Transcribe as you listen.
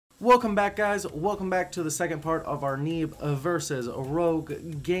Welcome back, guys. Welcome back to the second part of our Neeb versus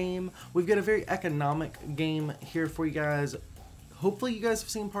Rogue game. We've got a very economic game here for you guys. Hopefully you guys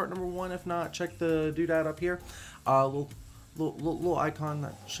have seen part number one. If not, check the doodad up here. Little icon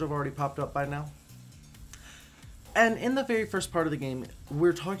that should have already popped up by now. And in the very first part of the game,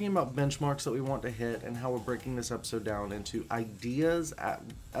 we're talking about benchmarks that we want to hit and how we're breaking this episode down into ideas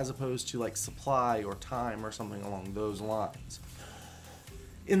as opposed to like supply or time or something along those lines.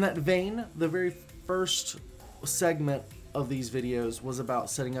 In that vein, the very first segment of these videos was about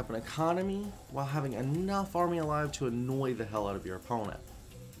setting up an economy while having enough army alive to annoy the hell out of your opponent.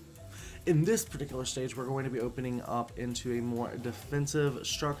 In this particular stage, we're going to be opening up into a more defensive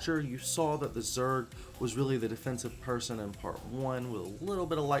structure. You saw that the Zerg was really the defensive person in part one, with a little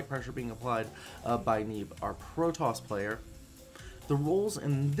bit of light pressure being applied by Neeb, our Protoss player. The roles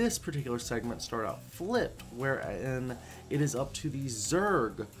in this particular segment start out flipped, wherein it is up to the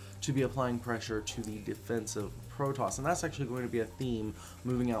Zerg to be applying pressure to the defensive Protoss. And that's actually going to be a theme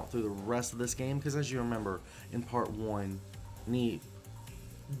moving out through the rest of this game, because as you remember, in part one, Neeb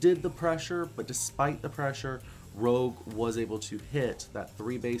did the pressure, but despite the pressure, Rogue was able to hit that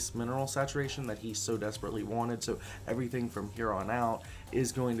 3 base mineral saturation that he so desperately wanted. So everything from here on out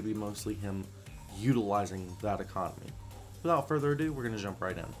is going to be mostly him utilizing that economy. Without further ado, we're going to jump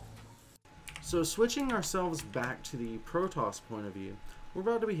right in. So switching ourselves back to the Protoss point of view, we're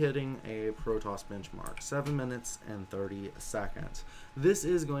about to be hitting a Protoss benchmark, 7 minutes and 30 seconds. This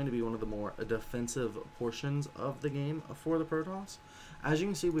is going to be one of the more defensive portions of the game for the Protoss. As you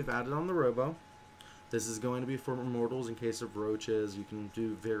can see, we've added on the Robo. This is going to be for Immortals in case of roaches. You can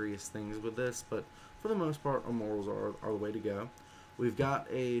do various things with this, but for the most part, Immortals are the way to go. We've got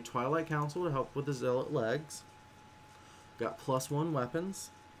a Twilight Council to help with the Zealot legs. Got +1 weapons.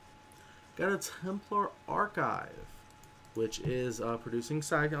 Got a Templar Archive, which is producing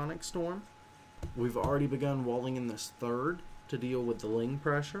Psionic Storm. We've already begun walling in this third to deal with the Ling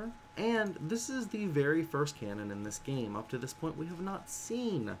pressure. And this is the very first cannon in this game. Up to this point, we have not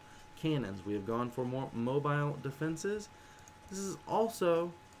seen cannons. We have gone for more mobile defenses. This is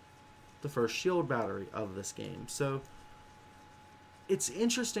also the first shield battery of this game. So it's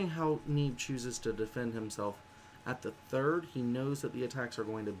interesting how Neeb chooses to defend himself at the third. He knows that the attacks are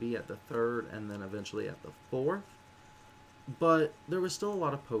going to be at the third and then eventually at the fourth. But there was still a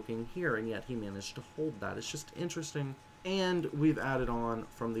lot of poking here, and yet he managed to hold that. It's just interesting. And we've added on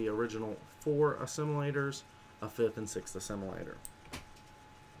from the original 4 assimilators, a 5th and 6th assimilator.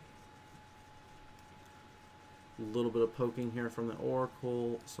 A little bit of poking here from the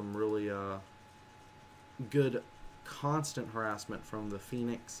Oracle, some really good constant harassment from the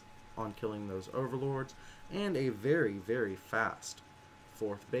Phoenix on killing those Overlords, and a very, very fast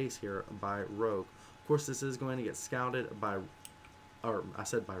 4th base here by Rogue. Of course, this is going to get scouted by, or I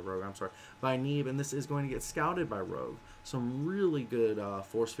said by Rogue, I'm sorry, by Neeb, and this is going to get scouted by Rogue. Some really good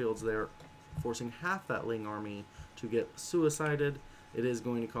force fields there, forcing half that Ling army to get suicided. It is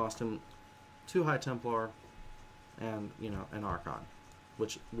going to cost him 2 High Templar and, you know, an Archon,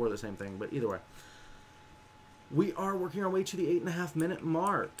 which were the same thing, but either way. We are working our way to the 8.5 minute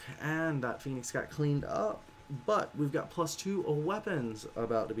mark, and that Phoenix got cleaned up, but we've got +2 weapons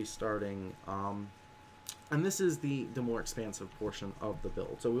about to be starting. And this is the more expansive portion of the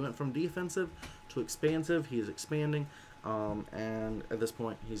build. So we went from defensive to expansive. He is expanding, and at this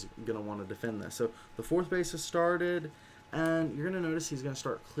point, he's going to want to defend this. So the 4th base has started, and you're going to notice he's going to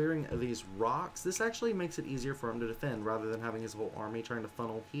start clearing these rocks. This actually makes it easier for him to defend, rather than having his whole army trying to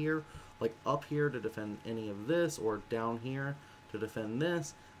funnel here, like up here to defend any of this, or down here to defend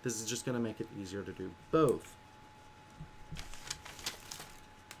this. This is just going to make it easier to do both.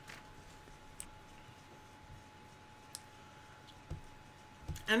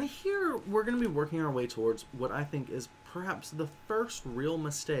 And here we're going to be working our way towards what I think is perhaps the first real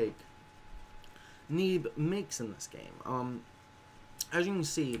mistake Neeb makes in this game. As you can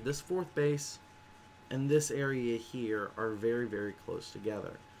see, this 4th base and this area here are very, very close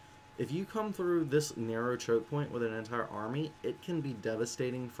together. If you come through this narrow choke point with an entire army, it can be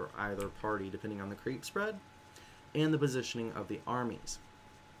devastating for either party, depending on the creep spread and the positioning of the armies.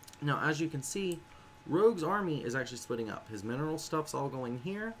 Now, as you can see, Rogue's army is actually splitting up. His mineral stuff's all going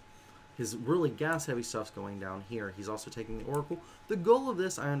here. His really gas-heavy stuff's going down here. He's also taking the Oracle. The goal of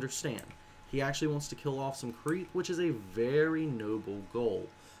this, I understand. He actually wants to kill off some creep, which is a very noble goal.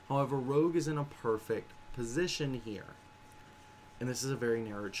 However, Rogue is in a perfect position here. And this is a very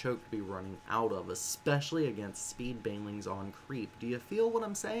narrow choke to be running out of, especially against speed banelings on creep. Do you feel what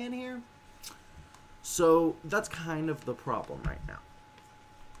I'm saying here? So that's kind of the problem right now.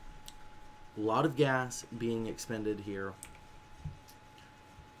 A lot of gas being expended here.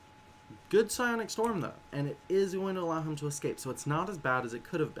 Good Psionic Storm, though, and it is going to allow him to escape, so it's not as bad as it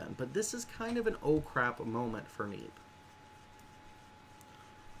could have been. But this is kind of an oh crap moment for Neeb.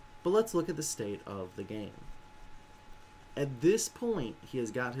 But let's look at the state of the game. At this point, he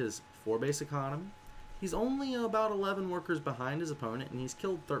has got his 4 base economy. He's only about 11 workers behind his opponent, and he's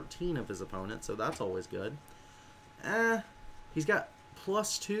killed 13 of his opponents, so that's always good. He's got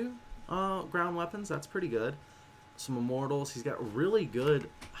 +2 ground weapons, that's pretty good. Some immortals. He's got really good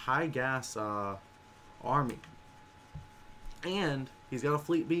high gas army. And he's got a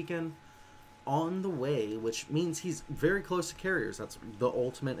fleet beacon on the way, which means he's very close to carriers. That's the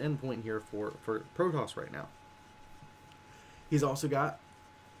ultimate endpoint here for Protoss right now. He's also got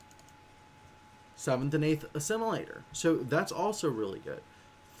 7th and 8th Assimilator. So that's also really good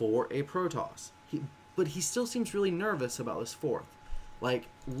for a Protoss. But he still seems really nervous about this 4th. Like,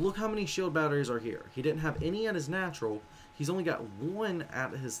 look how many shield batteries are here. He didn't have any at his natural. He's only got 1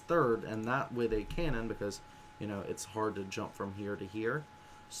 at his 3rd, and that with a cannon because, you know, it's hard to jump from here to here.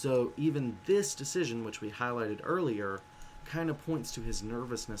 So even this decision, which we highlighted earlier, kind of points to his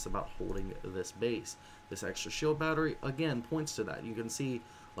nervousness about holding this base. This extra shield battery, again, points to that. You can see,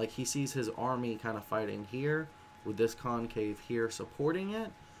 like, he sees his army kind of fighting here with this concave here supporting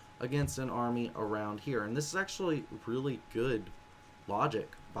it against an army around here. And this is actually really good logic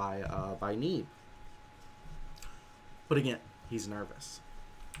by Neeb. But again, he's nervous.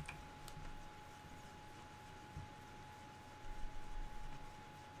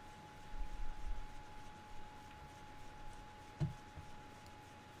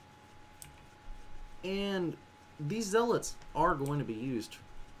 And these zealots are going to be used to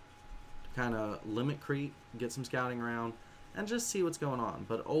kind of limit creep, get some scouting around, and just see what's going on.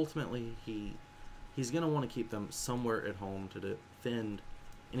 But ultimately, he's going to want to keep them somewhere at home to defend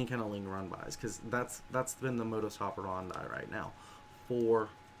any kind of Ling run-bys, because that's been the modus operandi right now for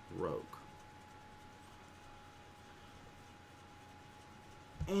Rogue.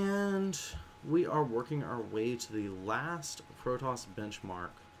 And we are working our way to the last Protoss benchmark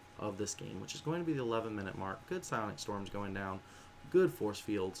of this game, which is going to be the 11-minute mark. Good Psionic Storms going down, good force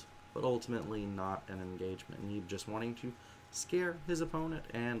fields, but ultimately not an engagement. Neeb just wanting to scare his opponent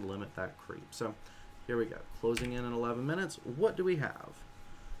and limit that creep. So here we go, closing in 11 minutes. What do we have?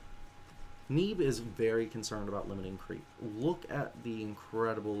 Neeb is very concerned about limiting creep. Look at the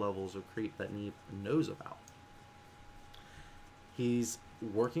incredible levels of creep that Neeb knows about. He's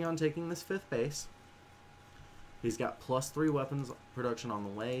working on taking this 5th base. He's got +3 weapons production on the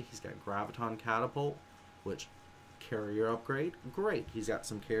way. He's got Graviton Catapult, which carrier upgrade, great. He's got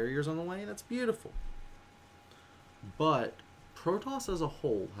some carriers on the way, that's beautiful. But Protoss as a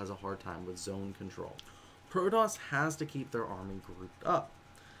whole has a hard time with zone control. Protoss has to keep their army grouped up,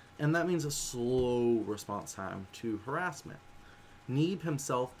 and that means a slow response time to harassment. Neeb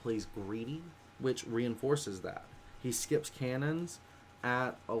himself plays greedy, which reinforces that. He skips cannons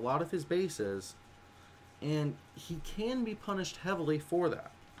at a lot of his bases, and he can be punished heavily for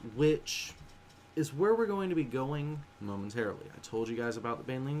that, which is where we're going to be going momentarily. I told you guys about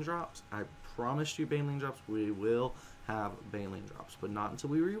the Baneling drops. I promised you Baneling drops. We will have Baneling drops, but not until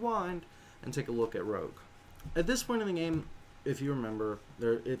we rewind and take a look at Rogue. At this point in the game, if you remember,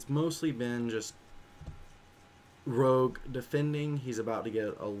 it's mostly been just Rogue defending. He's about to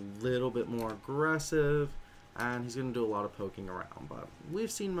get a little bit more aggressive, and he's going to do a lot of poking around. But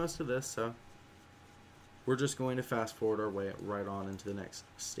we've seen most of this, so we're just going to fast forward our way right on into the next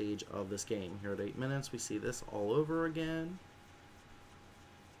stage of this game. Here at 8 minutes, we see this all over again.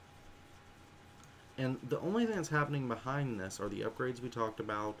 And the only thing that's happening behind this are the upgrades we talked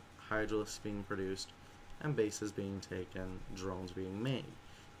about, Hydralisks being produced, and bases being taken, drones being made.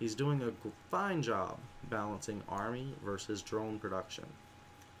 He's doing a fine job balancing army versus drone production.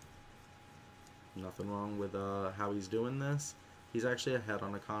 Nothing wrong with how he's doing this. He's actually ahead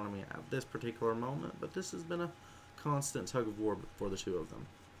on economy at this particular moment, but this has been a constant tug of war for the two of them.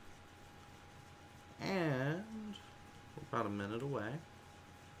 And we're about a minute away.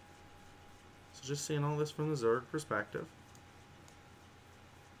 So just seeing all this from the Zerg perspective.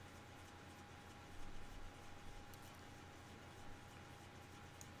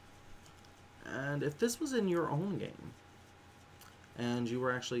 And if this was in your own game, and you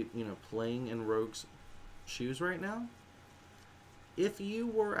were actually, playing in Rogue's shoes right now, if you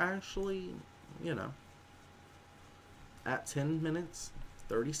were actually, at 10 minutes,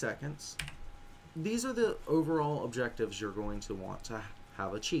 30 seconds, these are the overall objectives you're going to want to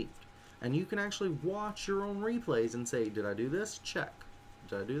have achieved. And you can actually watch your own replays and say, did I do this? Check.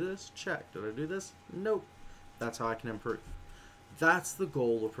 Did I do this? Check. Did I do this? Nope. That's how I can improve. That's the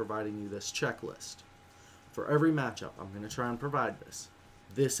goal of providing you this checklist. For every matchup, I'm going to try and provide this.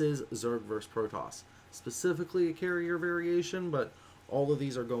 This is Zerg versus Protoss. Specifically a carrier variation, but all of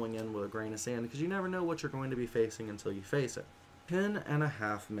these are going in with a grain of sand because you never know what you're going to be facing until you face it.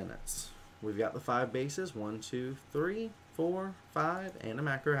 10.5 minutes. We've got the 5 bases, 1, 2, 3, 4, 5, and a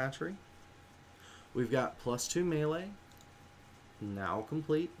macro hatchery. We've got +2 melee, now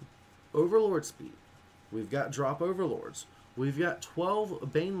complete. Overlord speed. We've got drop overlords. We've got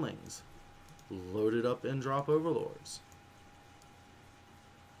 12 banelings loaded up in drop overlords.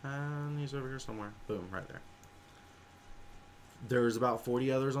 And he's over here somewhere. Boom, right there. There's about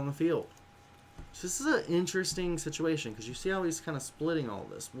 40 others on the field. So this is an interesting situation because you see how he's kind of splitting all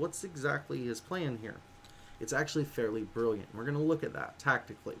this. What's exactly his plan here? It's actually fairly brilliant. We're going to look at that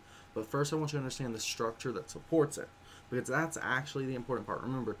tactically. But first I want you to understand the structure that supports it, because that's actually the important part.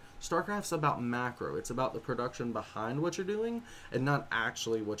 Remember, StarCraft's about macro. It's about the production behind what you're doing and not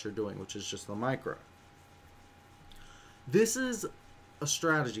actually what you're doing, which is just the micro. This is a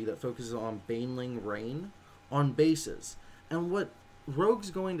strategy that focuses on Baneling Rain on bases. And what Rogue's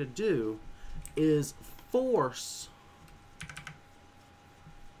going to do is force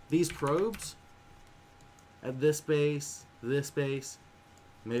these probes at this base,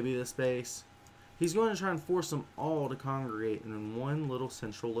 maybe this base. He's going to try and force them all to congregate in one little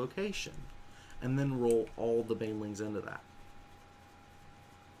central location and then roll all the banelings into that.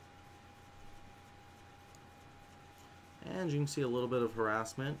 And you can see a little bit of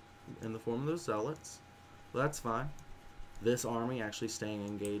harassment in the form of those zealots. Well, that's fine. This army actually staying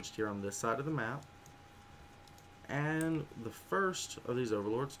engaged here on this side of the map. And the first of these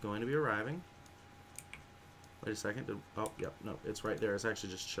overlords going to be arriving. Wait a second. Oh, yep. No, it's right there. It's actually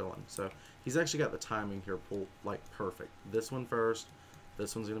just chilling. So he's actually got the timing here pulled like perfect. This one first.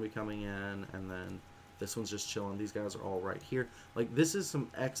 This one's going to be coming in. And then this one's just chilling. These guys are all right here. Like, this is some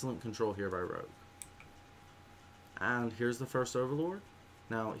excellent control here by Rogue. And here's the first overlord.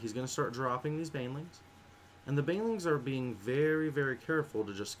 Now, he's going to start dropping these banelings. And the banelings are being very, very careful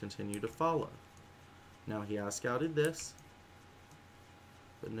to just continue to follow. Now, he has scouted this.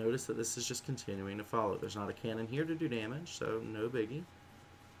 But notice that this is just continuing to follow. There's not a cannon here to do damage, so no biggie.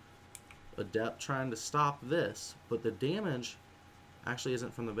 Adept trying to stop this, but the damage actually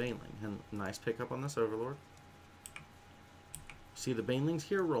isn't from the baneling. And nice pickup on this overlord. See the banelings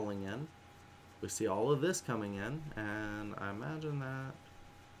here rolling in. We see all of this coming in, and I imagine that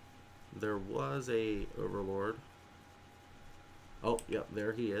there was a overlord. Oh, yep,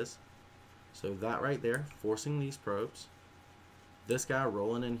 there he is. So that right there, forcing these probes. This guy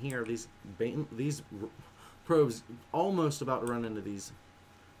rolling in here. These probes almost about to run into these.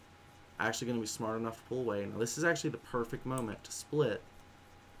 Actually going to be smart enough to pull away. Now this is actually the perfect moment to split.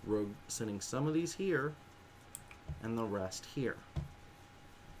 Rogue sending some of these here, and the rest here.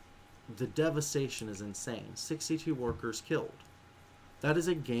 The devastation is insane. 62 workers killed. That is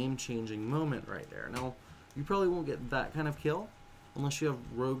a game-changing moment right there. Now, you probably won't get that kind of kill unless you have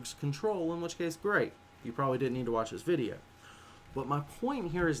Rogue's control, in which case, great. You probably didn't need to watch this video. But my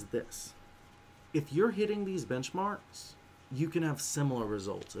point here is this. If you're hitting these benchmarks, you can have similar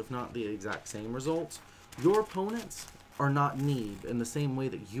results, if not the exact same results. Your opponents are not Neeb in the same way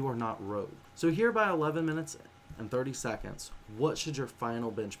that you are not Rogue. So here by 11 minutes and 30 seconds, what should your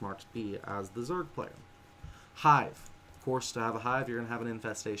final benchmarks be as the Zerg player? Hive. Of course, to have a hive, you're going to have an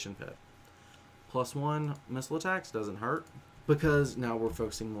infestation pit. +1 missile attacks doesn't hurt, because now we're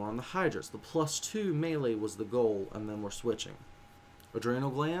focusing more on the Hydras. The +2 melee was the goal, and then we're switching.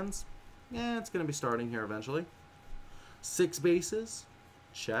 Adrenal glands? Yeah, it's going to be starting here eventually. 6 bases?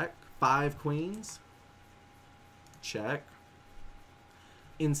 Check. 5 queens? Check.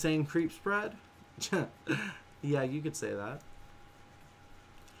 Insane creep spread? Yeah, you could say that.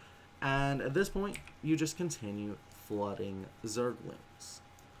 And at this point, you just continue flooding Zerglings.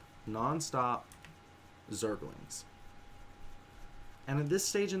 Non-stop Zerglings. And at this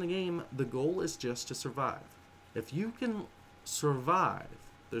stage in the game, the goal is just to survive. If you can survive,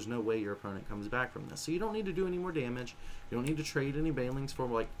 there's no way your opponent comes back from this. So you don't need to do any more damage. You don't need to trade any banelings for,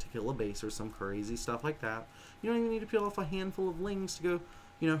 like, to kill a base or some crazy stuff like that. You don't even need to peel off a handful of lings to go,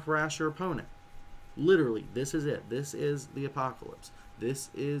 you know, harass your opponent. Literally, this is it. This is the apocalypse. This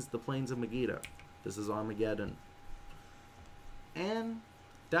is the plains of Megiddo. This is Armageddon. And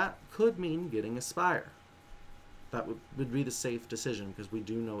that could mean getting a Spire. That would be the safe decision, because we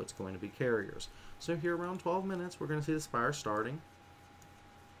do know it's going to be carriers. So here around 12 minutes, we're going to see the Spire starting.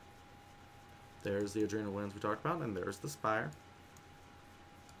 There's the adrenal glands we talked about, and there's the Spire.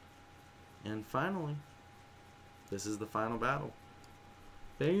 And finally, this is the final battle.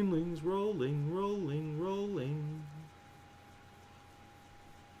 Banelings rolling, rolling, rolling.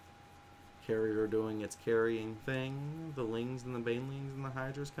 carrier doing its carrying thing, the Lings and the Banelings and the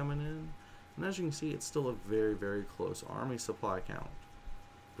Hydras coming in. And as you can see, it's still a very, very close army supply count.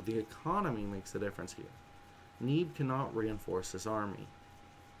 But the economy makes the difference here. Neeb cannot reinforce this army.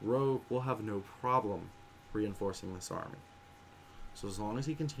 Rogue will have no problem reinforcing this army. So as long as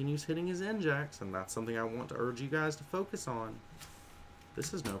he continues hitting his N-Jacks, and that's something I want to urge you guys to focus on,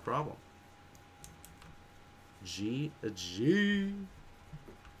 this is no problem. G.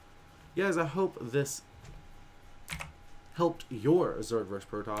 Guys, I hope this helped your Zergverse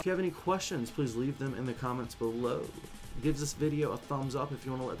Protoss. If you have any questions, please leave them in the comments below. Give this video a thumbs up if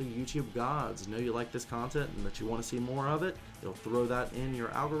you want to let the YouTube gods know you like this content and that you want to see more of it. It'll throw that in your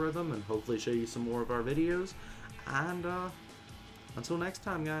algorithm and hopefully show you some more of our videos. And until next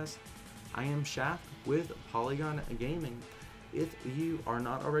time, guys, I am Shaft with Polygon Gaming. If you are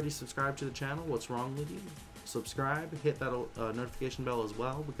not already subscribed to the channel, what's wrong with you? Subscribe, hit that notification bell as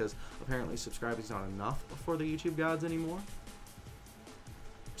well, because apparently subscribing is not enough for the YouTube gods anymore.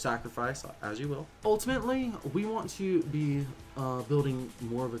 Sacrifice as you will. Ultimately, we want to be building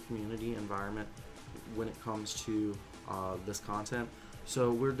more of a community environment when it comes to this content.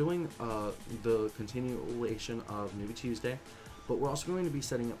 So we're doing the continuation of Newbie Tuesday, but we're also going to be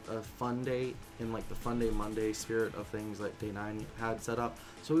setting up a fun day in like the Fun Day Monday spirit of things like Day 9 had set up.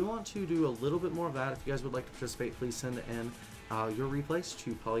 So we want to do a little bit more of that. If you guys would like to participate, please send in your replays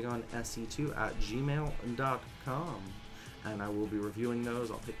to polygonsc2@gmail.com. And I will be reviewing those.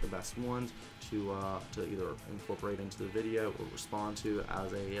 I'll pick the best ones to either incorporate into the video or respond to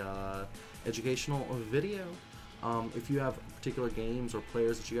as a educational video. If you have particular games or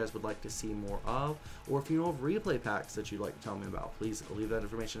players that you guys would like to see more of, or if you know of replay packs that you'd like to tell me about, please leave that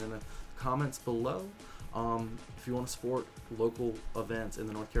information in the comments below. If you want to support local events in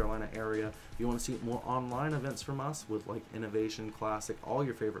the North Carolina area, if you want to see more online events from us with like Innovation, Classic, all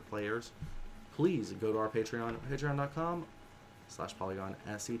your favorite players, please go to our Patreon at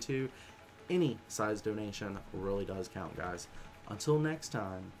patreon.com/polygonsc2. Any size donation really does count, guys. Until next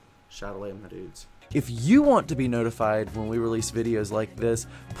time, Shadowlay, my dudes. If you want to be notified when we release videos like this,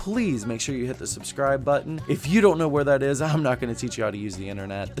 please make sure you hit the subscribe button. If you don't know where that is, I'm not going to teach you how to use the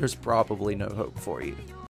internet. There's probably no hope for you.